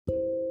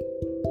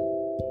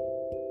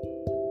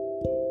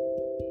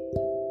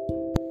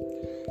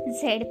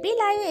ZP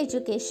live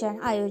education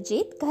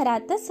आयोजित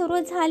घरातच सुरू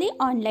झाली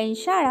ऑनलाईन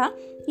शाळा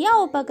या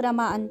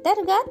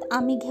उपक्रमाअंतर्गत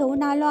आम्ही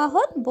घेऊन आलो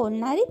आहोत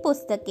बोलणारी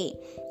पुस्तके.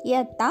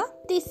 इयत्ता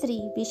 3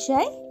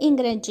 विषय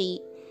इंग्रजी.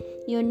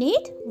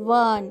 Unit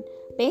 1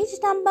 page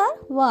number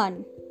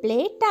 1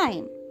 play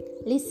time.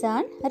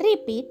 Listen,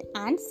 repeat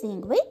and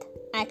sing with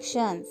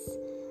actions.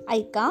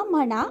 ऐका,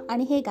 म्हणा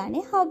आणि हे गाणे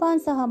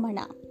हावभावांसह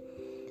म्हणा.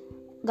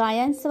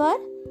 गायन स्वर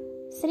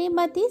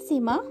Shrimati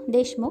Seema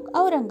Deshmukh,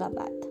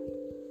 Aurangabad.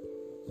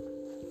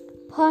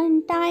 Fun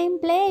time,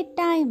 play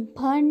time,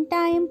 fun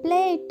time,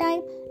 play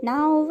time.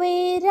 Now we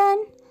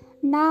run,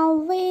 now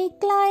we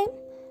climb,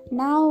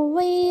 now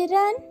we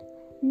run,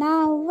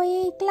 now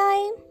we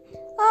climb.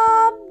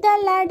 Up the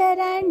ladder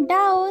and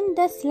down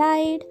the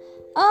slide,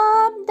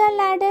 up the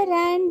ladder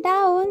and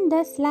down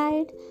the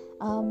slide.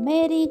 A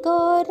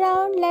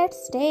merry-go-round,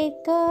 let's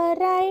take a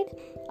ride.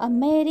 A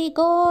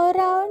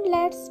merry-go-round,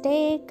 let's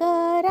take a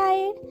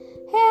ride.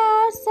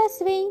 Here's a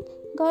swing,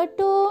 go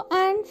to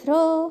and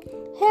fro.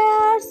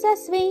 Here's a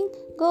swing,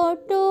 go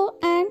to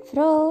and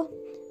fro.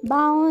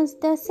 Bounce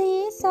the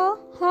seesaw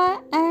high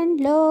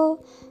and low.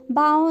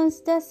 Bounce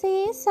the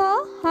seesaw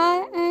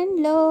high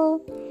and low.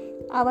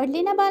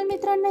 आवडली ना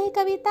बालमित्रांनो ही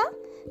कविता?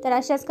 तर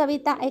अशाच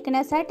कविता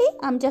ऐकण्यासाठी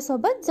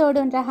आमच्यासोबत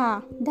जोडून राहा.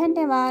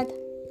 धन्यवाद.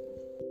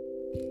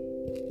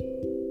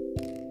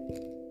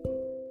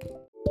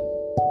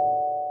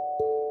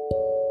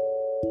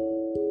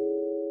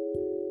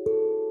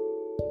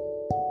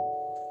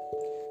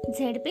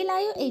 झेडपी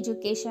लाईव्ह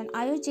एज्युकेशन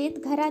आयोजित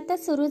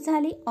घरातच सुरू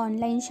झाली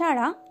ऑनलाईन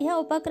शाळा या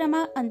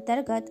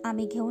उपक्रमाअंतर्गत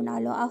आम्ही घेऊन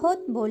आलो आहोत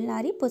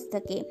बोलणारी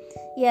पुस्तके.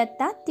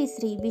 इयत्ता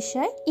 3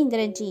 विषय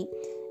इंग्रजी.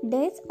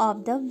 Days of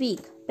the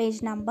week page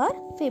number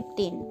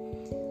 15.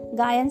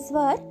 गायन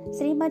स्वर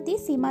Shrimati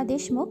Seema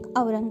Deshmukh,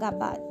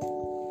 Aurangabad.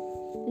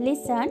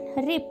 Listen,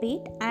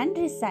 repeat and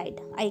recite.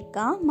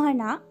 ऐका,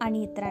 म्हणा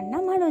आणि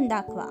इतरांना म्हणून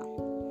दाखवा.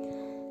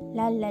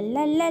 ला ला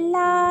ला ला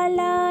ला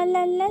ला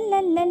ला ला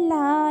ला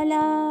ला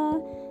ला.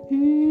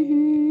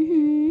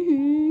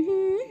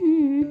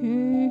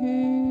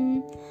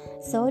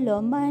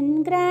 Solomon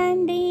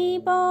Grundy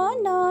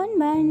born on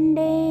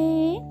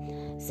Monday.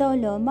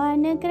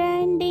 Solomon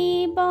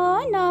Grundy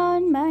born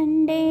on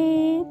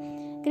Monday.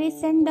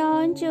 Christened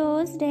on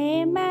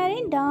Tuesday,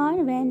 married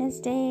on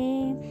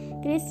Wednesday.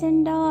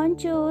 Christened on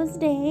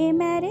Tuesday,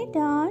 married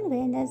on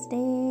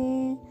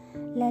Wednesday.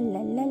 La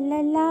la la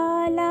la la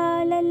la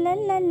la la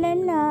la la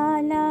la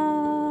la.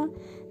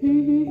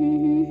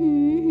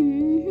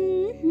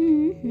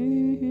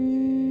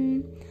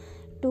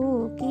 To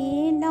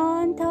kill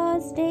on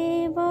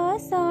Thursday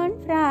was on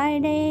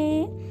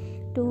Friday.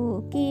 To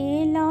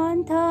kill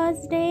on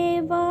Thursday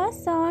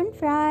was on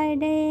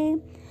Friday.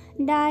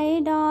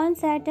 Died on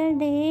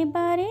Saturday,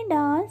 buried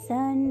on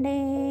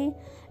Sunday.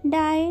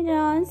 Died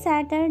on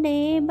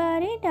Saturday,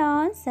 buried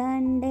on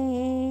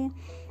Sunday.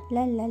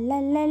 La la la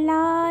la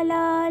la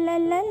la la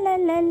la la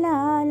la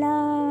la la.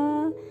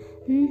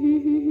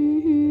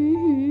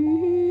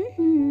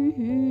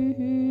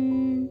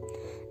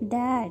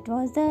 That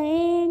was the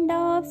end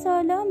of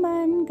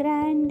Solomon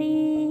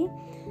Grundy.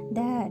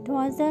 That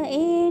was the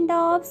end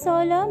of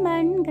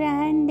Solomon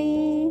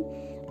Grundy.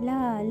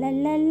 La la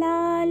la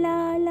la la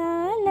la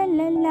la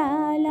la la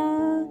la.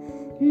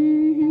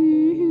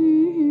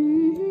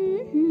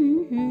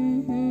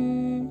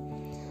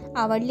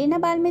 आवडली ना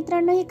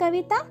बालमित्रांनो ही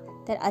कविता?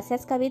 तर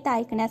अशाच कविता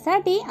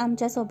ऐकण्यासाठी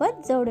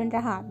आमच्यासोबत जोडून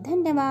राहा.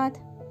 धन्यवाद.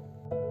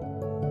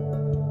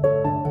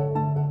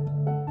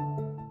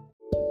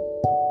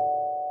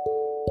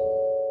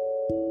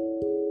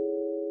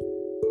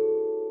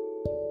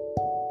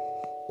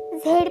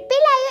 झेडपी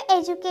लाईव्ह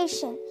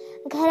एज्युकेशन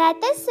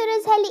घरातच सुरू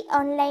झाली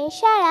ऑनलाईन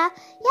शाळा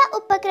या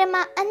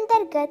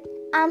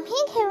उपक्रमाअंतर्गत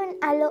आम्ही घेऊन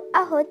आलो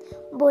आहोत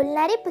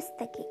बोलणारी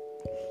पुस्तके.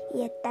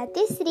 इयत्ता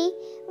 3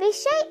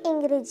 विषय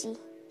इंग्रजी.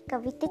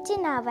 कवितेचे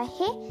नाव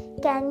आहे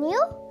कॅन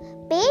यू,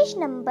 पेज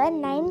नंबर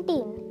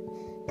 19.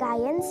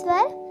 गायन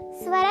स्वर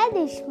स्वरा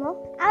Deshmukh,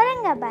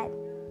 Aurangabad.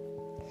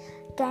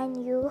 Can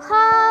you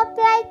hop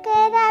like a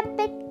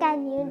rabbit?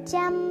 Can you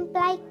jump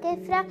like a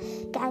frog?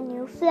 Can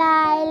you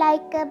fly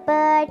like a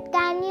bird?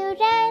 Can you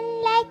run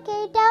like a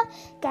dog?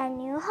 Can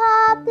you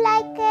hop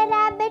like a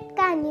rabbit?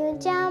 Can you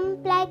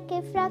jump like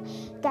a frog?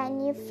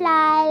 Can you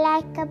fly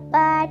like a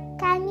bird?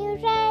 Can you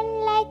run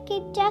like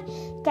a dog?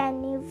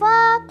 Can you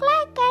walk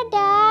like a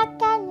duck?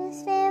 Can you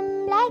swim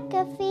like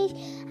a fish?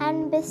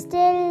 And be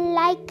still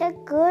like a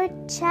good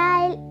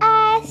child,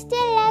 as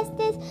still as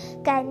this?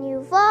 Can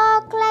you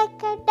walk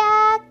like a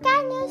duck?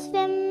 Can you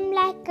swim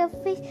like a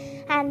fish?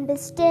 And be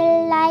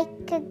still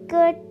like a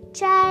good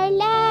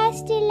child, as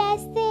still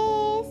as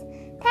this?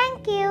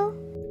 Thank you.